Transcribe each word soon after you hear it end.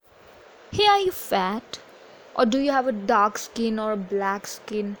Hey, are you fat? Or do you have a dark skin or a black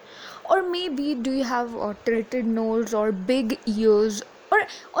skin? Or maybe do you have a tilted nose or big ears?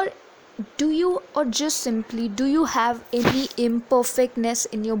 Or do you, or just simply, do you have any imperfectness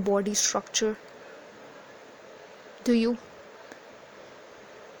in your body structure? Do you?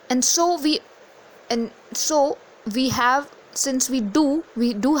 And so we and so we have, since we do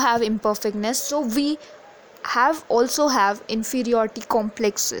have imperfectness, so we have inferiority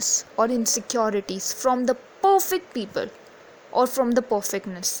complexes or insecurities from the perfect people or from the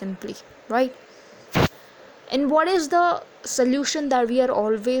perfectness simply, right? And what is the solution that we are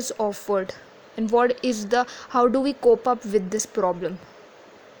always offered, and what is the, how do we cope up with this problem,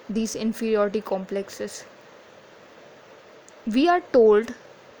 these inferiority complexes? We are told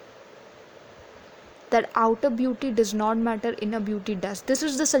that outer beauty does not matter, inner beauty does. This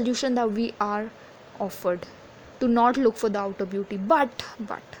is the solution that we are offered, to not look for the outer beauty. But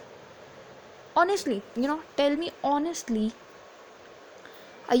honestly, tell me honestly,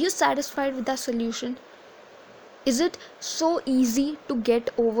 are you satisfied with that solution? Is it so easy to get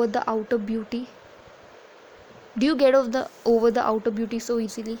over the outer beauty? Do you get over the outer beauty so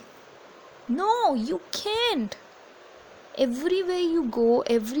easily? No, you can't. Everywhere you go,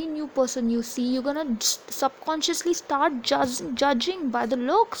 every new person you see, you're gonna subconsciously start judging by the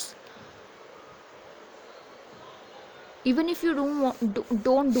looks. Even if you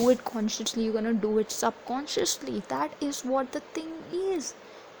don't do it consciously, you're gonna do it subconsciously. That is what the thing is.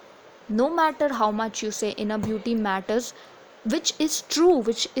 No matter how much you say inner beauty matters, which is true,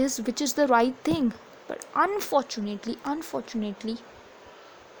 which is the right thing, but unfortunately,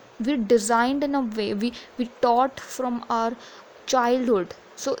 we're designed in a way, we taught from our childhood,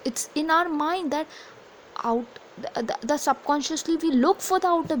 so it's in our mind that out the subconsciously we look for the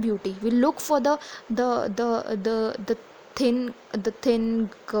outer beauty, we look for the the thin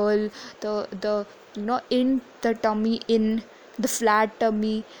girl, the in the tummy, in the flat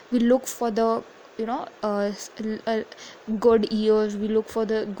tummy. We look for the good ears, we look for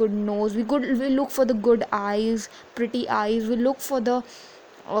the good nose, we look for the good eyes, pretty eyes, we look for the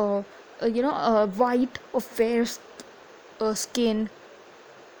white or fair skin.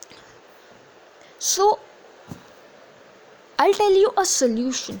 So I'll tell you a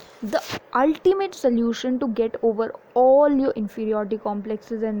solution, the ultimate solution to get over all your inferiority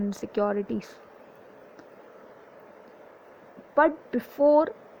complexes and insecurities. But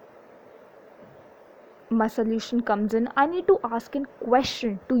before my solution comes in, I need to ask a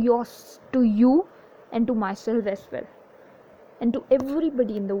question to you, and to myself as well, and to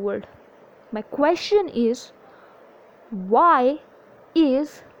everybody in the world. My question is, why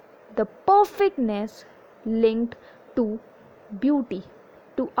is the perfectness linked to beauty,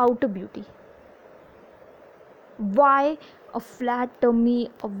 to outer beauty? Why a flat tummy,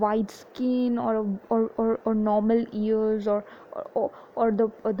 a white skin, or normal ears, or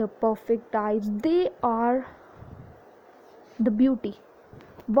the perfect eyes, they are the beauty?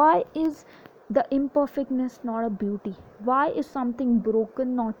 Why is the imperfectness not a beauty? Why is something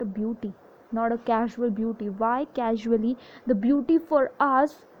broken not a beauty, not a casual beauty? Why casually the beauty for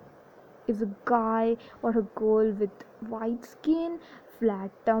us is a guy or a girl with white skin,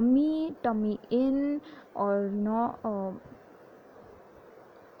 flat tummy in, or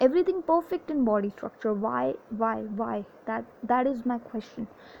everything perfect in body structure? Why? That is my question.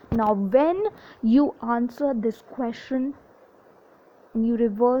 Now when you answer this question and you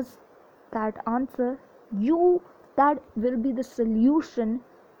reverse that answer, you that will be the solution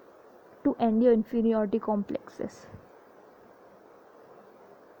to end your inferiority complexes.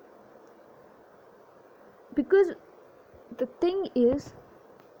 Because the thing is,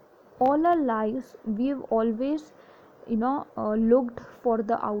 all our lives we've always looked for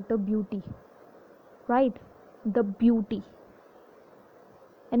the outer beauty, right? The beauty,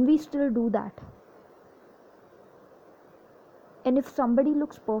 and we still do that. And if somebody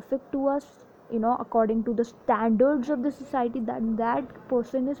looks perfect to us, according to the standards of the society, that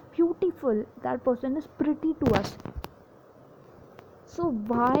person is beautiful, that person is pretty to us. So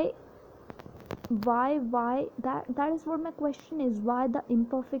why that is what my question is. Why the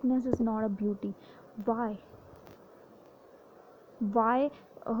imperfectness is not a beauty? Why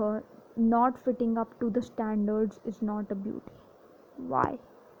not fitting up to the standards is not a beauty? Why?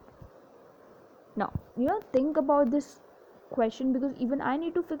 Now think about this question, because even I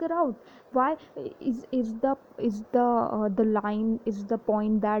need to figure out why. Is the line, is the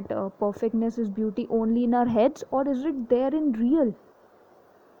point that perfectness is beauty only in our heads, or is it there in real?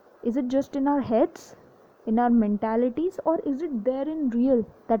 Is it just in our heads, in our mentalities, or is it there in real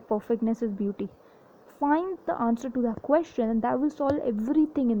that perfectness is beauty? Find the answer to that question, and that will solve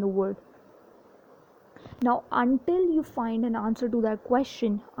everything in the world. Now, until you find an answer to that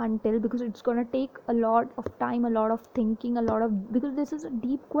question, until, because it's gonna take a lot of time, a lot of thinking, a lot of, because this is a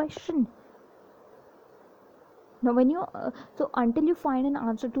deep question. Now when you so until you find an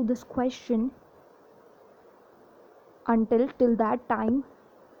answer to this question, until till that time,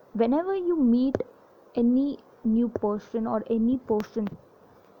 whenever you meet any new person or any person,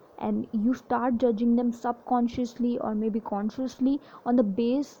 and you start judging them subconsciously or maybe consciously on the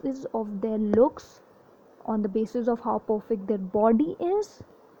basis of their looks, on the basis of how perfect their body is,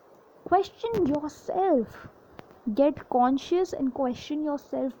 question yourself. Get conscious and question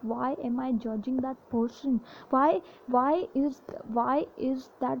yourself, why am I judging that person? Why is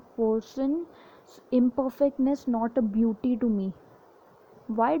that person's imperfectness not a beauty to me?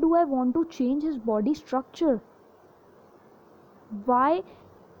 Why do I want to change his body structure? Why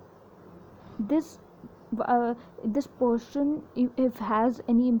this this person, if has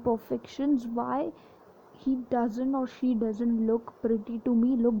any imperfections, why he doesn't or she doesn't look pretty to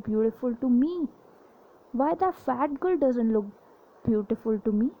me, look beautiful to me? Why that fat girl doesn't look beautiful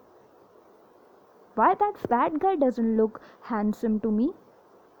to me? Why that fat guy doesn't look handsome to me?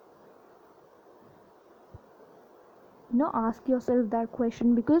 Ask yourself that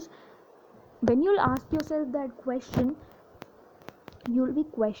question, because when you'll ask yourself that question, you'll be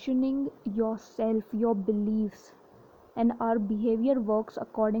questioning yourself, your beliefs, and our behavior works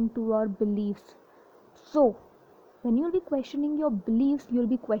according to our beliefs. So when you'll be questioning your beliefs, you'll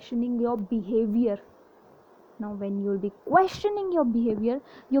be questioning your behavior. Now when you'll be questioning your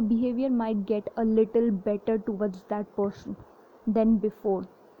behavior might get a little better towards that person than before.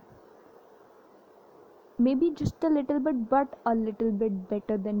 Maybe just a little bit, but a little bit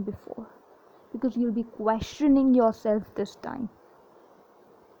better than before, because you'll be questioning yourself this time.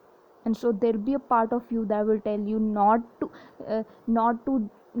 And so there'll be a part of you that will tell you not to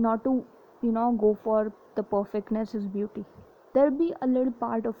go for the perfectness is beauty. There'll be a little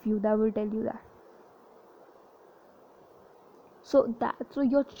part of you that will tell you that. So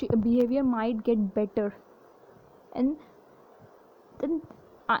your behavior might get better, and then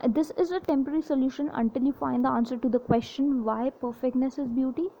this is a temporary solution until you find the answer to the question, why perfectness is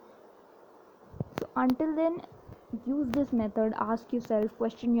beauty. So until then, use this method. Ask yourself,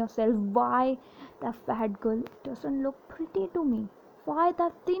 question yourself, why that fat girl doesn't look pretty to me? Why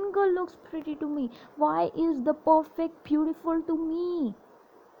that thin girl looks pretty to me? Why is the perfect beautiful to me?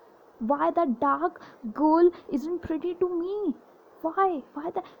 Why that dark girl isn't pretty to me? Why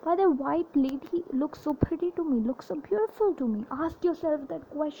the white lady looks so pretty to me, looks so beautiful to me? Ask yourself that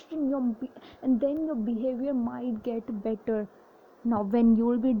question, and then your behavior might get better. Now when you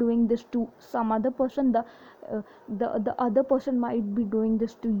will be doing this to some other person, the other person might be doing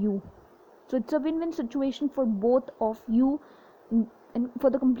this to you. So it's a win-win situation for both of you, and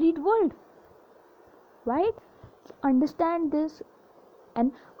for the complete world, right? So understand this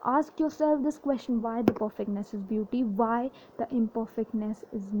and ask yourself this question, why the perfectness is beauty, why the imperfectness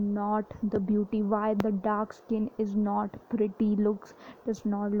is not the beauty, why the dark skin is not pretty, does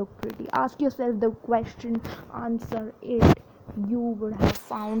not look pretty. Ask yourself the question, answer it, you would have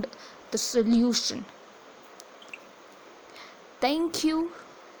found the solution. Thank you.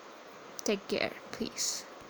 Take care. Peace.